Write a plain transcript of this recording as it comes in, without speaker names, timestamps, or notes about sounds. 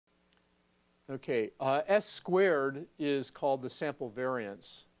Okay, S squared is called the sample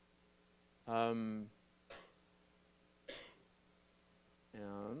variance. And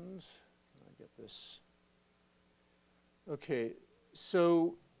I get this. Okay,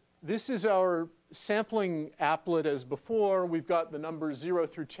 so this is our sampling applet as before. We've got the numbers 0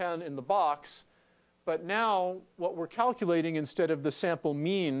 through 10 in the box. But now what we're calculating instead of the sample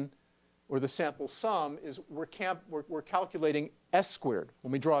mean or the sample sum is we're calculating S squared.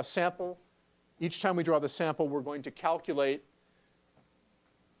 When we draw a sample, each time we draw the sample, we're going to calculate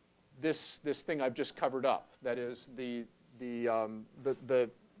this thing I've just covered up. That is the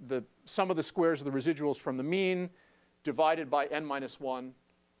sum of the squares of the residuals from the mean divided by n minus 1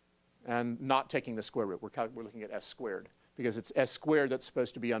 and not taking the square root. We're looking at S squared because it's S squared that's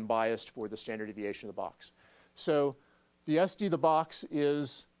supposed to be unbiased for the standard deviation of the box. So the SD of the box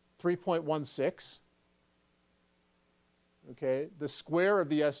is 3.16. Okay, the square of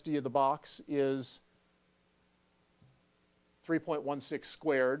the SD of the box is 3.16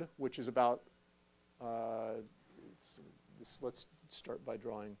 squared, which is about, let's start by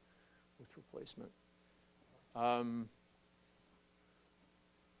drawing with replacement.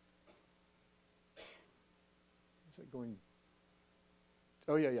 Is that going?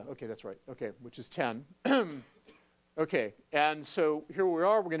 Oh, yeah, okay, that's right. Okay, which is 10. Okay, and so here we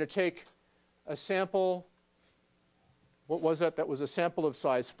are. We're going to take a sample. What was that? That was a sample of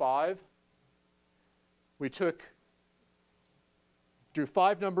size 5. We drew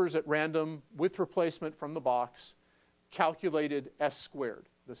 5 numbers at random with replacement from the box, calculated S squared,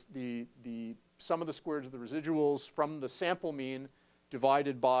 the sum of the squares of the residuals from the sample mean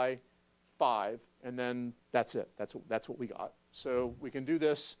divided by 5, and then that's it. That's what we got. So we can do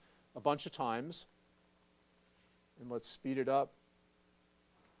this a bunch of times. And let's speed it up.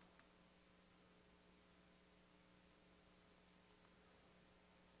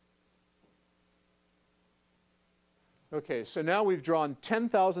 Okay, so now we've drawn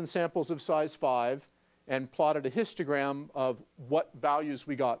 10,000 samples of size 5 and plotted a histogram of what values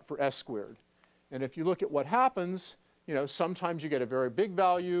we got for S squared. And if you look at what happens, sometimes you get a very big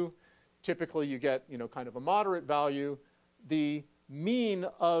value. Typically you get, kind of a moderate value. The mean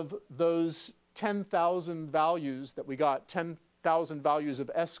of those 10,000 values that we got, 10,000 values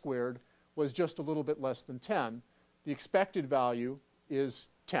of S squared, was just a little bit less than 10. The expected value is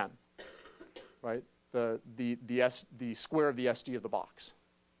 10, right? The square of the SD of the box.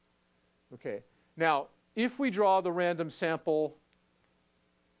 Okay. Now, if we draw the random sample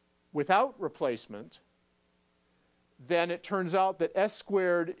without replacement, then it turns out that S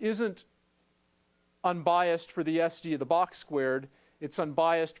squared isn't unbiased for the SD of the box squared. It's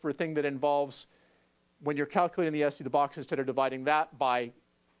unbiased for a thing that involves when you're calculating the SD of the box, instead of dividing that by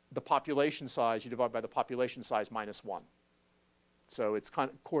the population size, you divide by the population size minus 1. So it kind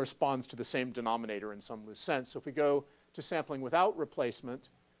of corresponds to the same denominator in some loose sense. So if we go to sampling without replacement,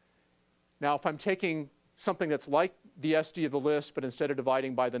 now if I'm taking something that's like the SD of the list, but instead of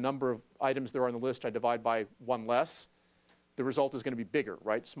dividing by the number of items there are on the list, I divide by 1 less, the result is going to be bigger,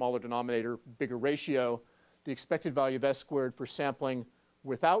 right? Smaller denominator, bigger ratio. The expected value of S squared for sampling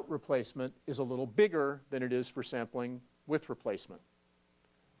without replacement is a little bigger than it is for sampling with replacement.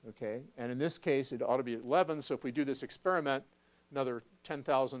 Okay, and in this case, it ought to be 11. So if we do this experiment, another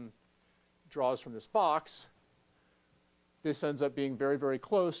 10,000 draws from this box, this ends up being very, very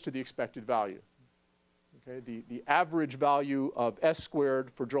close to the expected value. Okay, the average value of S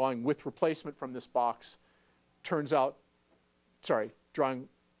squared for drawing with replacement from this box turns out, drawing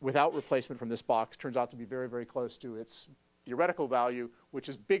without replacement from this box turns out to be very, very close to its theoretical value, which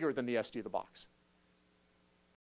is bigger than the SD of the box.